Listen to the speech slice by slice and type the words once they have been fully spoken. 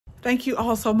Thank you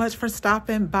all so much for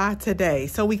stopping by today.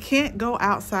 So we can't go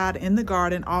outside in the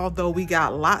garden, although we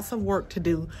got lots of work to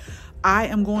do. I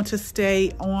am going to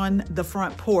stay on the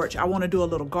front porch. I want to do a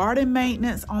little garden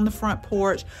maintenance on the front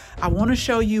porch. I want to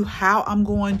show you how I'm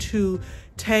going to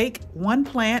take one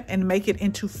plant and make it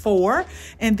into 4.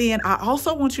 And then I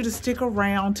also want you to stick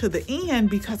around to the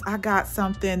end because I got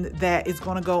something that is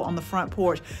going to go on the front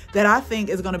porch that I think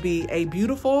is going to be a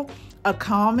beautiful, a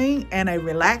calming, and a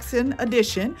relaxing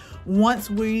addition once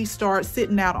we start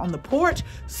sitting out on the porch.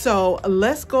 So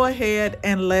let's go ahead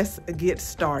and let's get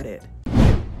started.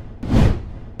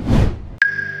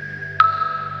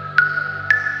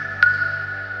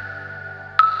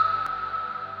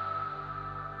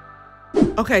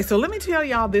 Okay, so let me tell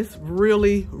y'all this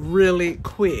really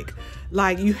quick.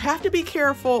 Like, you have to be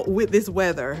careful with this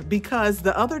weather because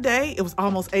the other day it was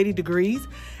almost 80 degrees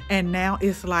and now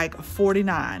it's like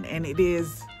 49 and it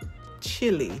is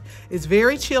chilly. It's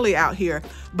very chilly out here,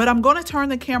 but I'm going to turn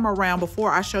the camera around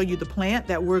before I show you the plant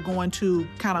that we're going to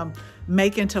kind of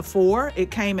make into 4. It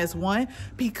came as 1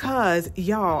 because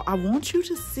y'all, I want you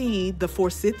to see the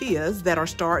forsythias that are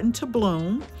starting to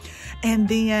bloom. And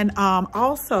then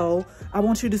also I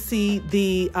want you to see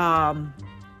the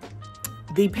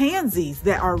pansies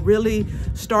that are really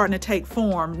starting to take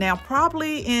form. Now,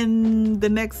 probably in the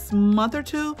next month or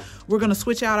 2, we're going to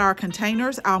switch out our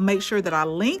containers. I'll make sure that I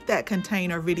link that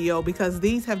container video because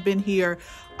these have been here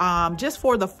just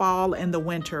for the fall and the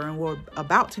winter, and we're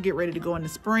about to get ready to go into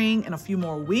spring in a few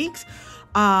more weeks.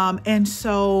 And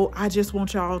so I just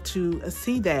want y'all to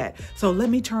see that. So let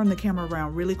me turn the camera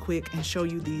around really quick and show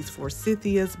you these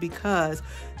forsythias because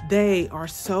they are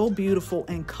so beautiful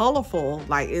and colorful.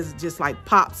 Like, it's just like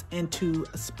pops into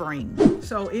spring.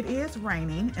 So it is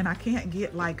raining and I can't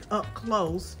get like up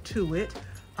close to it.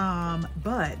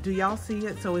 But do y'all see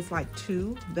it? So it's like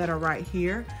 2 that are right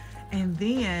here. And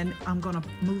then I'm gonna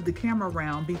move the camera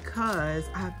around because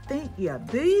I think, yeah,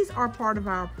 these are part of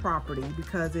our property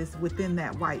because it's within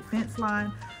that white fence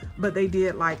line, but they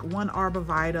did like 1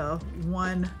 arborvitae,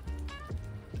 1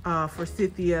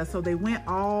 forsythia. So they went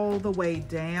all the way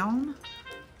down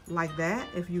like that,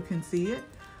 if you can see it.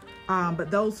 But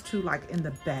those 2 like in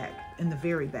the back, in the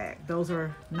very back, those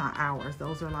are not ours.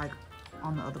 Those are like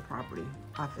on the other property,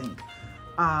 I think.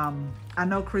 I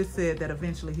know Chris said that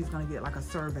eventually he's going to get like a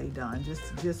survey done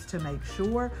just to make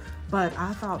sure, but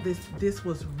I thought this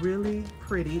was really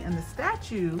pretty. And the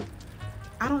statue,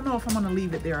 I don't know if I'm going to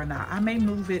leave it there or not. I may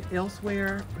move it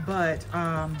elsewhere, but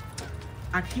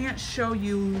I can't show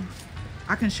you.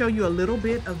 I can show you a little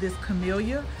bit of this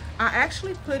camellia. I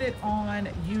actually put it on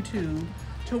YouTube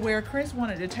to where Chris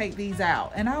wanted to take these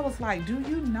out, and I was like, do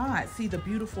you not see the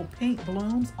beautiful pink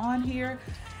blooms on here?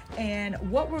 And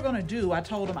what we're gonna do, I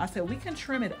told him, I said, we can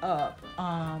trim it up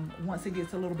once it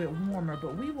gets a little bit warmer,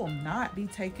 but we will not be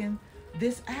taking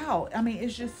this out. I mean,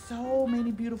 it's just so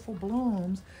many beautiful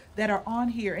blooms that are on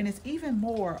here, and it's even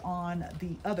more on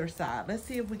the other side. Let's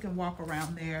see if we can walk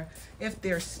around there, if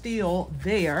they're still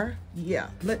there. Yeah,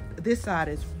 look, this side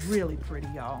is really pretty,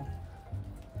 y'all.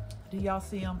 Do y'all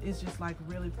see them? It's just like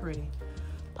really pretty.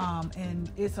 And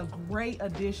it's a great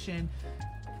addition.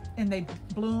 And they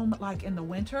bloom like in the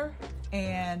winter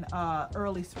and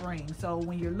early spring. So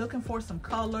when you're looking for some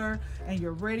color and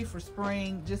you're ready for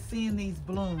spring, just seeing these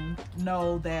bloom,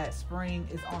 know that spring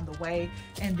is on the way.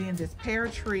 And then this pear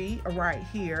tree right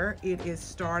here, it is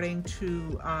starting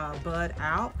to bud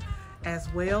out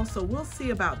as well. So we'll see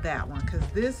about that one because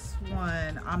this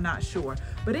one, I'm not sure.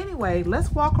 But anyway, let's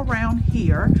walk around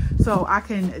here so I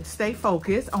can stay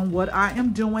focused on what I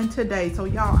am doing today. So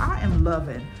y'all, I am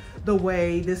loving the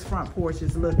way this front porch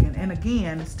is looking. And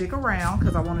again, stick around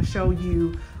because I want to show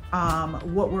you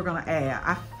what we're going to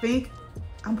add.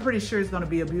 I'm pretty sure it's going to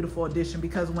be a beautiful addition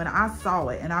because when I saw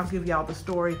it, and I'll give y'all the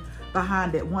story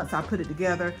behind it once I put it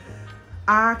together,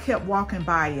 I kept walking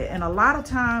by it. And a lot of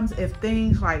times if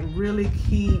things like really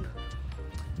keep,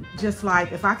 just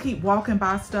like if I keep walking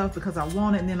by stuff because I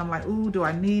want it and then I'm like, ooh, do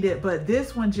I need it? But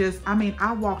this one just, I mean,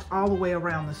 I walked all the way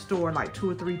around the store like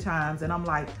 2 or 3 times and I'm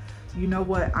like, you know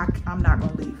what, I'm not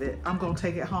gonna leave it. I'm gonna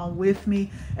take it home with me.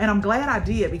 And I'm glad I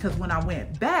did because when I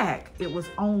went back, it was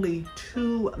only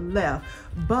 2 left.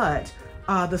 But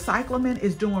the cyclamen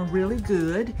is doing really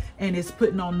good and it's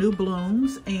putting on new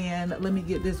blooms. And let me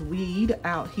get this weed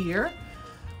out here.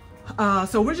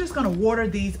 So we're just gonna water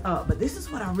these up. But this is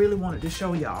what I really wanted to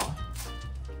show y'all.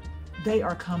 They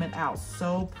are coming out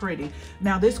so pretty.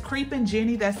 Now this creeping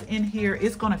Jenny that's in here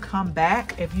is gonna come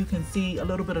back. If you can see a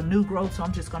little bit of new growth, so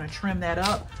I'm just gonna trim that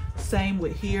up. Same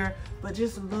with here, but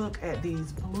just look at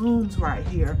these blooms right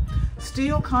here.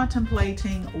 Still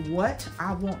contemplating what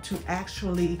I want to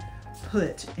actually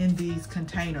put in these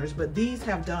containers, but these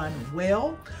have done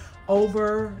well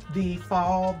over the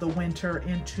fall, the winter,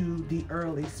 into the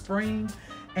early spring.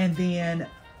 And then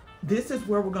this is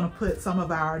where we're going to put some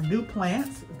of our new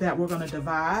plants that we're going to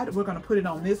divide. We're going to put it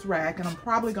on this rack, and I'm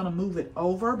probably going to move it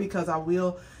over because I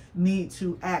will need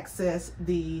to access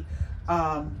the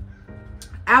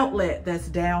outlet that's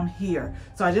down here.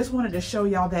 So I just wanted to show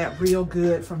y'all that real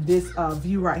good from this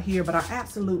view right here. But I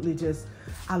absolutely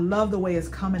I love the way it's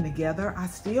coming together. I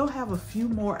still have a few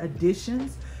more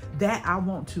additions that I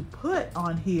want to put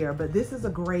on here, but this is a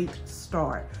great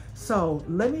start. So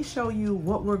let me show you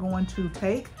what we're going to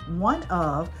take one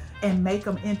of and make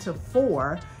them into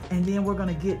 4, and then we're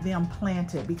going to get them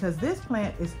planted, because this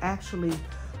plant is actually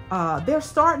they're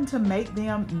starting to make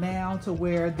them now to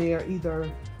where they're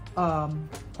either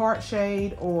part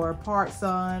shade or part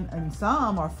sun, and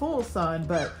some are full sun,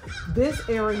 but this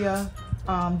area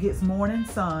gets morning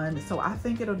sun. So I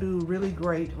think it'll do really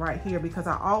great right here, because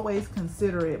I always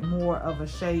consider it more of a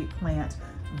shade plant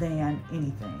than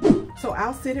anything. So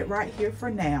I'll sit it right here for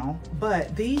now,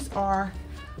 but these are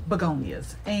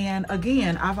begonias. And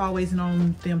again, I've always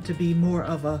known them to be more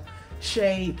of a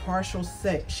shade, partial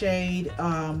shade,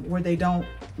 where they don't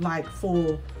like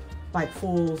full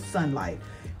sunlight.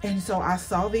 And so I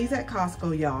saw these at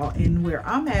Costco, y'all, and where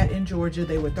I'm at in Georgia,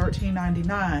 they were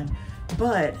 $13.99.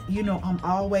 But you know, I'm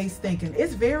always thinking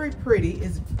it's very pretty,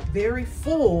 it's very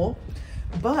full,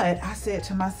 but I said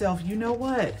to myself, you know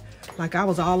what? Like I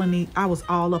was all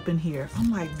up in here. I'm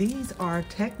like, these are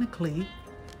technically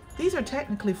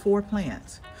 4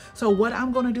 plants. So what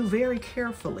I'm going to do very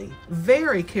carefully,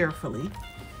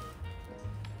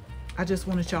 I just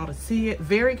wanted y'all to see it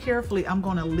very carefully. I'm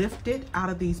going to lift it out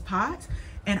of these pots,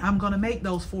 and I'm going to make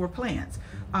those 4 plants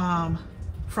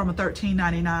from a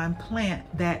 $13.99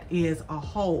 plant that is a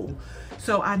whole.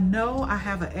 So I know I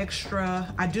have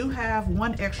I do have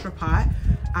 1 extra pot.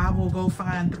 I will go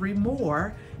find 3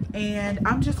 more, and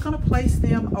I'm just going to place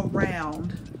them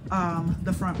around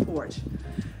the front porch.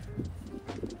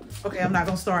 Okay, I'm not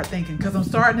going to start thinking, because I'm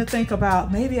starting to think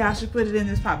about maybe I should put it in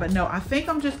this pot, but no, I think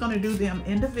I'm just going to do them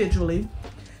individually.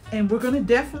 And we're going to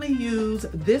definitely use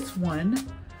this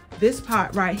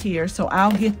pot right here. So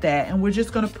I'll get that, and we're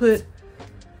just going to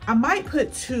I might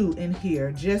put 2 in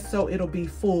here just so it'll be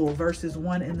full versus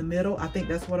 1 in the middle. I think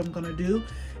that's what I'm going to do.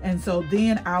 And so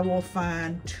then I will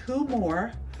find 2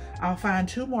 more. I'll find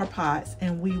 2 more pots,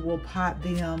 and we will pot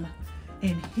them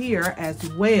in here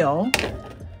as well.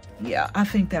 Yeah, I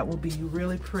think that will be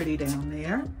really pretty down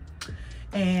there.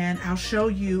 And I'll show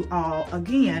you all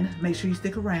again, make sure you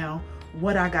stick around,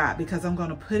 what I got, because I'm going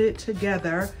to put it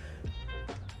together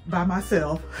by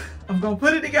myself. I'm going to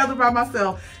put it together by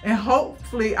myself, and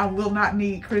hopefully I will not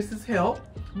need Chris's help,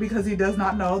 because he does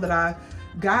not know that I've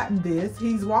gotten this.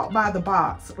 He's walked by the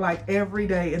box like every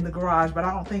day in the garage, but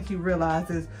I don't think he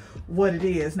realizes what it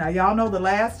is. Now, y'all know the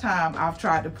last time I've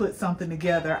tried to put something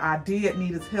together, I did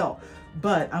need his help,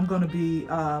 but I'm going to be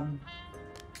I'm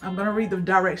going to read the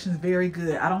directions very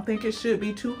good. I don't think it should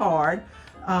be too hard.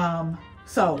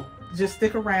 So just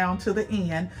stick around to the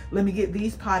end. Let me get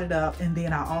these potted up, and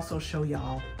then I'll also show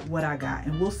y'all what I got,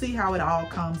 and we'll see how it all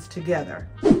comes together.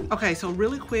 Okay, so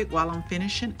really quick while I'm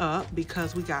finishing up,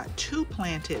 because we got 2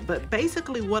 planted, but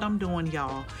basically what I'm doing,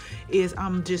 y'all, is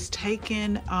I'm just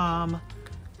taking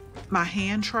my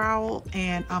hand trowel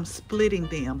and I'm splitting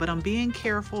them, but I'm being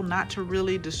careful not to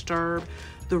really disturb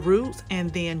the roots, and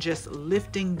then just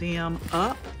lifting them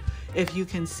up, if you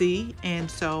can see.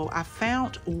 And so I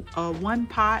found 1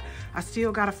 pot. I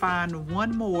still got to find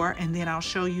 1 more, and then I'll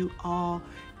show you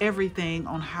everything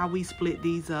on how we split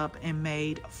these up and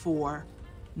made 4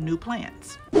 new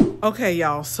plants. Okay,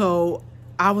 y'all, so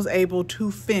I was able to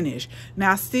finish.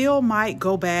 Now I still might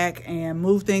go back and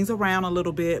move things around a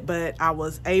little bit, but I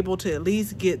was able to at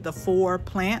least get the 4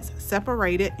 plants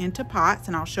separated into pots,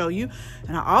 and I'll show you.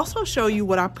 And I'll also show you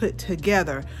what I put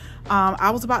together.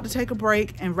 I was about to take a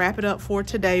break and wrap it up for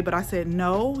today, but I said,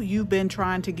 no, you've been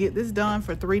trying to get this done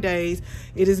for 3 days.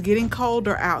 It is getting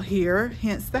colder out here,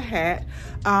 hence the hat.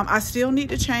 I still need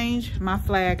to change my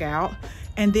flag out.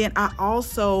 And then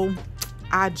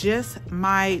I just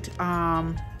might,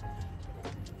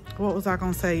 what was I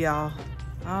gonna say, y'all?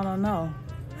 I don't know.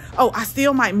 Oh, I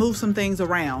still might move some things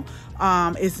around.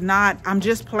 It's not, I'm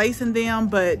just placing them,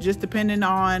 but just depending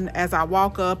on as I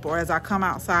walk up or as I come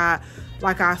outside,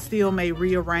 like I still may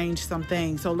rearrange some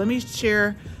things. So let me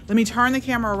turn the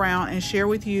camera around and share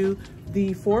with you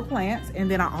the 4 plants.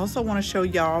 And then I also wanna show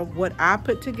y'all what I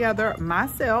put together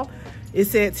myself. It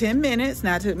said 10 minutes.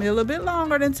 Now it took me a little bit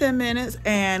longer than 10 minutes.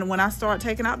 And when I start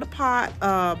taking out the pot,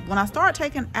 when I start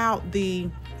taking out the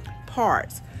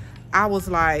parts, I was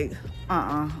like,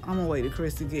 I'm gonna wait till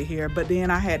Chris to get here. But then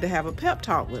I had to have a pep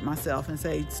talk with myself and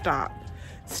say, stop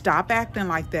acting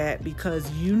like that,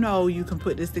 because you know you can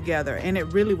put this together. And it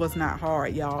really was not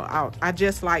hard, y'all. I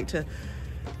just like to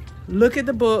look at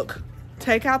the book,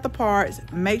 take out the parts,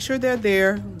 make sure they're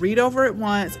there, read over it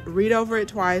once, read over it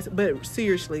twice. But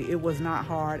seriously, it was not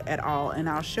hard at all. And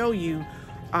I'll show you,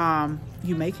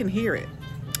 you may can hear it,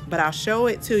 but I'll show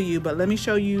it to you. But let me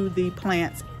show you the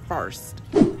plants first.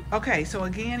 Okay, so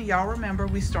again, y'all remember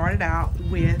we started out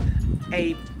with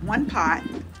one pot.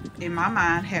 In my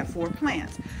mind had 4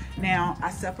 plants. Now I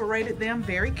separated them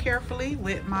very carefully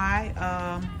with my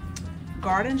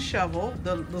garden shovel,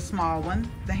 the small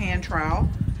one, the hand trowel.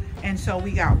 And so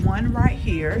we got one right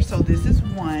here. So this is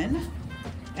one,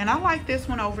 and I like this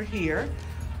one over here.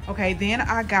 Okay, then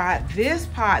I got this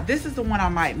pot. This is the one I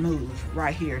might move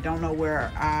right here. Don't know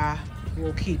where I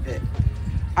will keep it.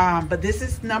 But this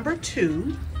is number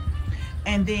 2.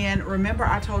 And then remember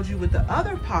I told you with the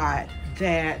other pot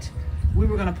that we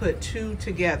were gonna put 2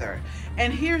 together.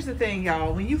 And here's the thing,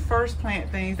 y'all, when you first plant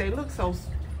things, they look so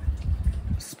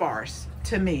sparse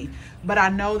to me, but I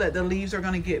know that the leaves are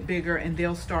gonna get bigger and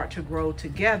they'll start to grow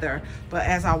together. But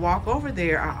as I walk over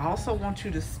there, I also want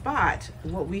you to spot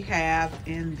what we have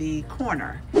in the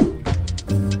corner.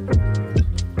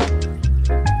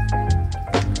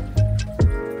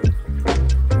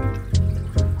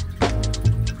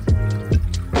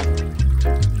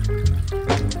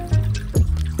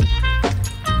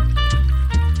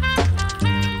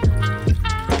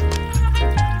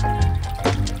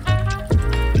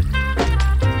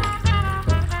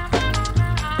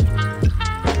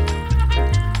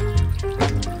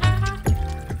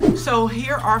 So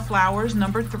here are flowers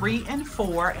number 3 and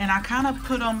 4, and I kind of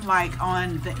put them like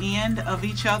on the end of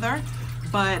each other.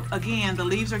 But again, the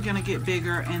leaves are gonna get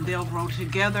bigger and they'll grow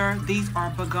together. These are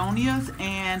begonias,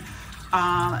 and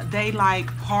they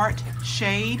like part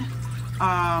shade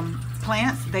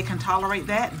plants. They can tolerate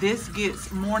that. This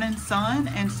gets morning sun,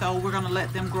 and so we're gonna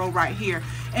let them grow right here.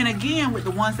 And again, with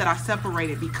the ones that I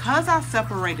separated, because I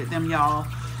separated them, y'all,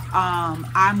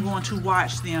 I'm going to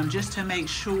watch them just to make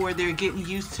sure they're getting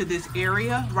used to this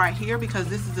area right here, because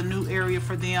this is a new area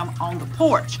for them on the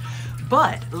porch.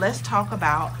 But let's talk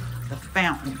about the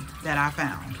fountain that I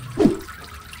found.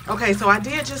 Okay, so I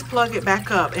did just plug it back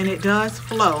up and it does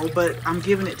flow, but I'm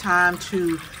giving it time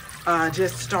to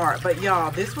just start. But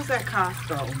y'all, this was at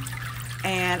Costco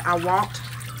and I walked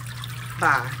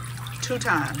by 2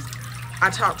 times. I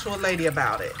talked to a lady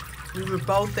about it. We were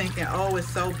both thinking, oh, it's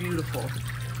so beautiful.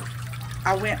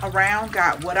 I went around,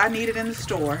 got what I needed in the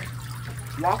store,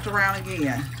 walked around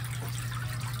again.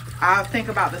 I think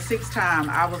about the 6th time,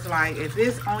 I was like, if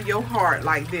it's on your heart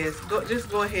like this, just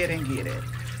go ahead and get it.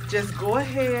 Just go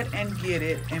ahead and get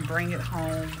it and bring it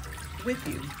home with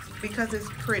you, because it's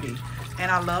pretty.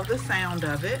 And I love the sound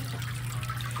of it,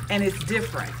 and it's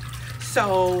different.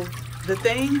 So the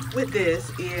thing with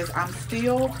this is I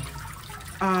still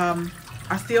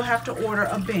have to order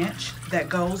a bench that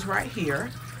goes right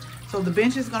here. So the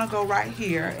bench is gonna go right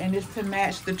here, and it's to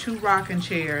match the 2 rocking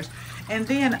chairs. And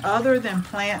then other than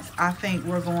plants, I think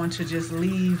we're going to just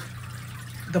leave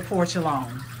the porch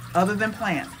alone. Other than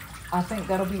plants, I think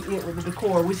that'll be it with the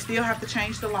decor. We still have to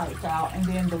change the lights out, and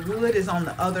then the wood is on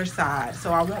the other side.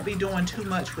 So I won't be doing too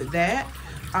much with that,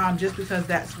 just because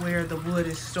that's where the wood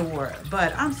is stored.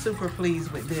 But I'm super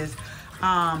pleased with this.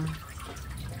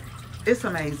 It's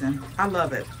amazing. I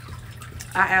love it.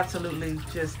 I absolutely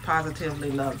just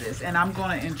positively love this, and I'm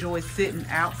going to enjoy sitting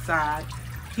outside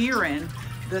hearing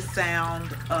the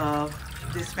sound of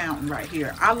this fountain right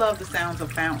here. I love the sounds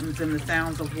of fountains and the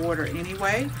sounds of water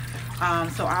anyway,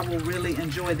 so I will really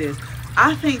enjoy this.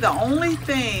 I think the only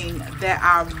thing that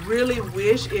I really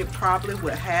wish it probably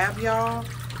would have, y'all,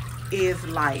 is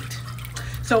light.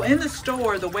 So in the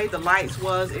store, the way the lights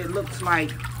was, it looks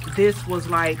like this was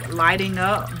like lighting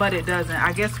up, but it doesn't.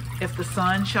 I guess if the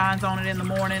sun shines on it in the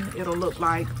morning, it'll look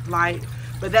like light.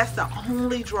 But that's the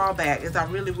only drawback, is I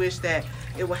really wish that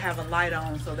it would have a light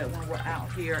on so that when we're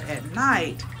out here at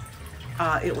night,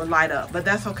 it would light up. But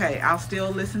that's okay. I'll still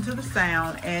listen to the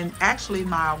sound. And actually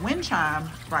my wind chime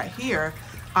right here,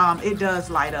 it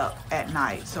does light up at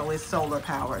night. So it's solar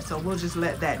powered. So we'll just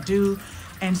let that do.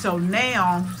 And so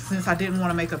now, since I didn't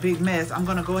want to make a big mess, I'm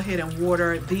going to go ahead and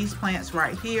water these plants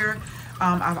right here.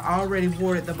 I've already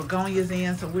watered the begonias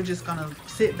in, so we're just going to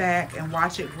sit back and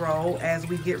watch it grow as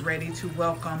we get ready to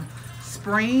welcome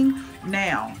spring.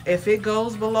 Now, if it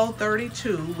goes below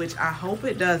 32, which I hope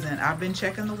it doesn't, I've been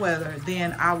checking the weather,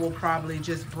 then I will probably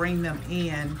just bring them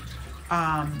in,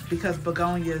 because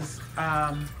begonias,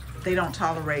 they don't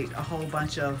tolerate a whole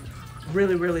bunch of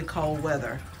really, really cold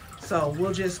weather. So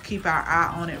we'll just keep our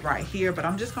eye on it right here. But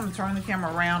I'm just going to turn the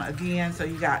camera around again. So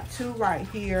you got 2 right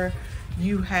here.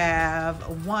 You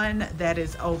have 1 that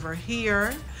is over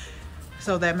here.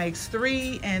 So that makes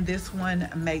 3, and this one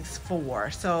makes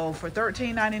 4. So for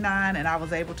 $13.99, and I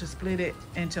was able to split it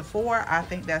into 4. I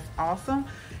think that's awesome.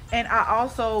 And I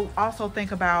also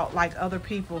think about like other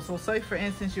people. So say for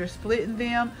instance, you're splitting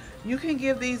them, you can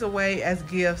give these away as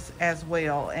gifts as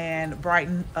well and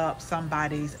brighten up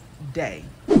somebody's day.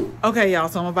 Okay, y'all,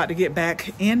 so I'm about to get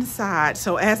back inside.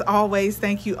 So as always,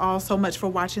 thank you all so much for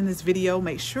watching this video.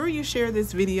 Make sure you share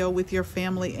this video with your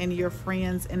family and your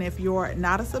friends. And if you're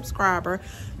not a subscriber,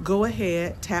 go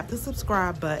ahead, tap the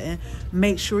subscribe button.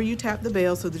 Make sure you tap the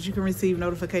bell so that you can receive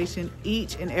notification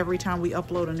each and every time we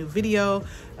upload a new video.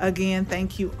 Again,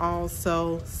 thank you all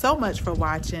so much for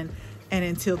watching. And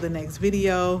until the next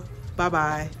video,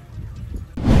 bye-bye.